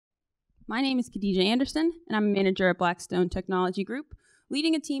My name is Khadijah Anderson, and I'm a manager at Blackstone Technology Group,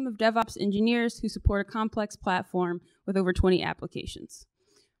 leading a team of DevOps engineers who support a complex platform with over 20 applications.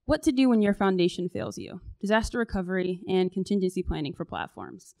 What to do when your foundation fails you, disaster recovery, and contingency planning for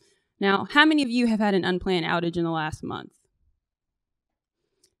platforms. Now, how many of you have had an unplanned outage in the last month?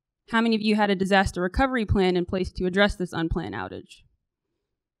 How many of you had a disaster recovery plan in place to address this unplanned outage?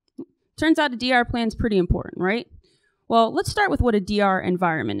 Turns out a DR plan is pretty important, right? Well, let's start with what a DR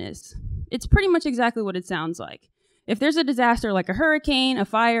environment is. It's pretty much exactly what it sounds like. If there's a disaster like a hurricane, a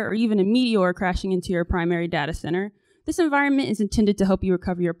fire, or even a meteor crashing into your primary data center, this environment is intended to help you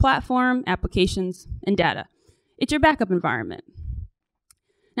recover your platform, applications, and data. It's your backup environment.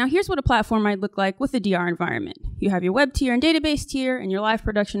 Now, here's what a platform might look like with a DR environment. You have your web tier and database tier and your live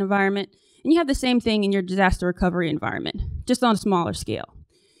production environment, and you have the same thing in your disaster recovery environment, just on a smaller scale.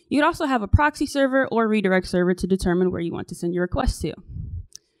 You could also have a proxy server or redirect server to determine where you want to send your requests to.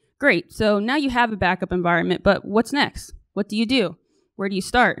 Great, so now you have a backup environment, but what's next? What do you do? Where do you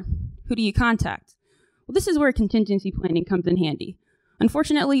start? Who do you contact? Well, this is where contingency planning comes in handy.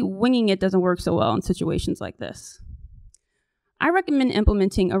 Unfortunately, winging it doesn't work so well in situations like this. I recommend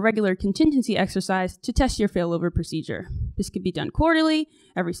implementing a regular contingency exercise to test your failover procedure. This could be done quarterly,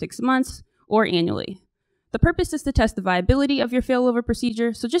 every 6 months, or annually. The purpose is to test the viability of your failover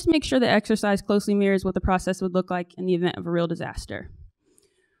procedure, so just make sure the exercise closely mirrors what the process would look like in the event of a real disaster.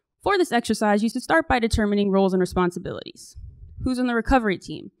 For this exercise, you should start by determining roles and responsibilities. Who's on the recovery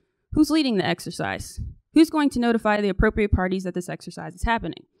team? Who's leading the exercise? Who's going to notify the appropriate parties that this exercise is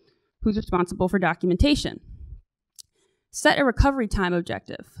happening? Who's responsible for documentation? Set a recovery time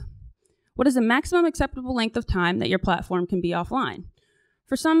objective. What is the maximum acceptable length of time that your platform can be offline?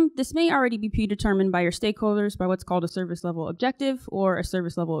 For some, this may already be predetermined by your stakeholders by what's called a service level objective or a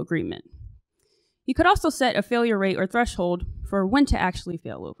service level agreement. You could also set a failure rate or threshold for when to actually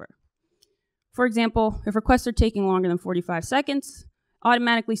fail over. For example, if requests are taking longer than 45 seconds,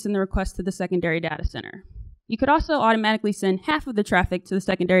 automatically send the request to the secondary data center. You could also automatically send half of the traffic to the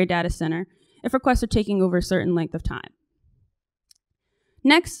secondary data center if requests are taking over a certain length of time.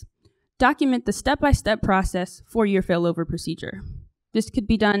 Next, document the step-by-step process for your failover procedure. This could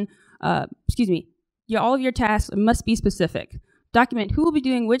be done, all of your tasks must be specific. Document who will be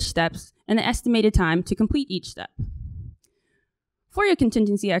doing which steps and the estimated time to complete each step. For your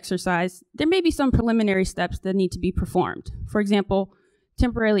contingency exercise, there may be some preliminary steps that need to be performed. For example,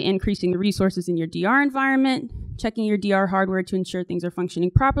 temporarily increasing the resources in your DR environment, checking your DR hardware to ensure things are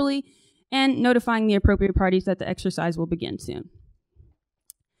functioning properly, and notifying the appropriate parties that the exercise will begin soon.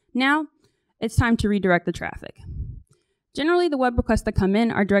 Now, it's time to redirect the traffic. Generally, the web requests that come in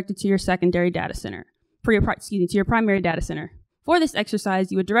are directed to your secondary data center, to your primary data center. For this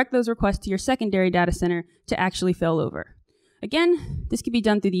exercise, you would direct those requests to your secondary data center to actually fail over. Again, this can be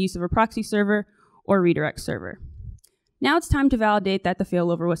done through the use of a proxy server or redirect server. Now it's time to validate that the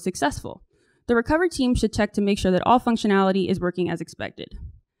failover was successful. The recovery team should check to make sure that all functionality is working as expected.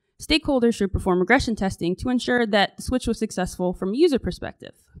 Stakeholders should perform regression testing to ensure that the switch was successful from a user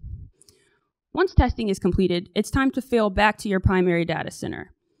perspective. Once testing is completed, it's time to fail back to your primary data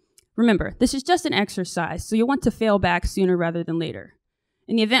center. Remember, this is just an exercise, so you'll want to fail back sooner rather than later.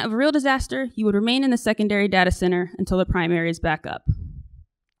 In the event of a real disaster, you would remain in the secondary data center until the primary is back up.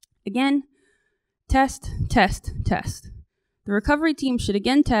 Again, test, test, test. The recovery team should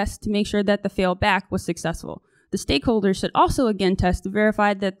again test to make sure that the failback was successful. The stakeholders should also again test to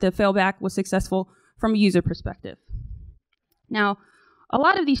verify that the failback was successful from a user perspective. Now, a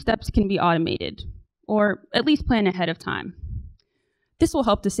lot of these steps can be automated, or at least planned ahead of time. This will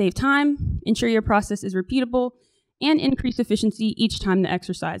help to save time, ensure your process is repeatable, and increase efficiency each time the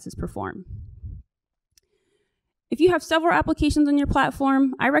exercise is performed. If you have several applications on your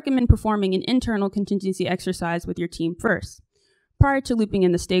platform, I recommend performing an internal contingency exercise with your team first, prior to looping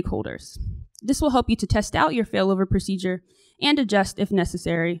in the stakeholders. This will help you to test out your failover procedure and adjust if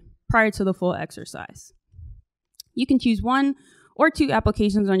necessary prior to the full exercise. You can choose 1 or 2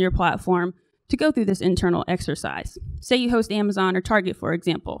 applications on your platform to go through this internal exercise. Say you host Amazon or Target, for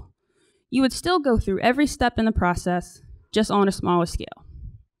example. You would still go through every step in the process, just on a smaller scale.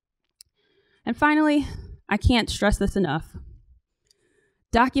 And finally, I can't stress this enough.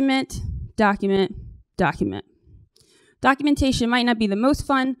 Document, document, document. Documentation might not be the most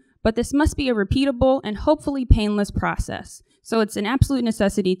fun, but this must be a repeatable and hopefully painless process. So it's an absolute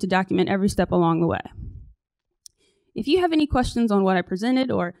necessity to document every step along the way. If you have any questions on what I presented,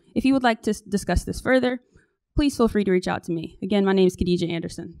 or if you would like to discuss this further, please feel free to reach out to me. Again, my name is Khadijah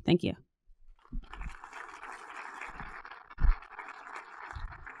Anderson. Thank you.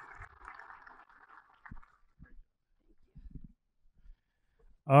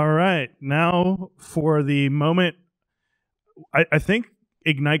 All right. right, now for the moment. I think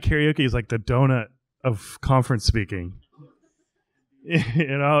Ignite Karaoke is like the donut of conference speaking.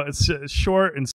 It's short and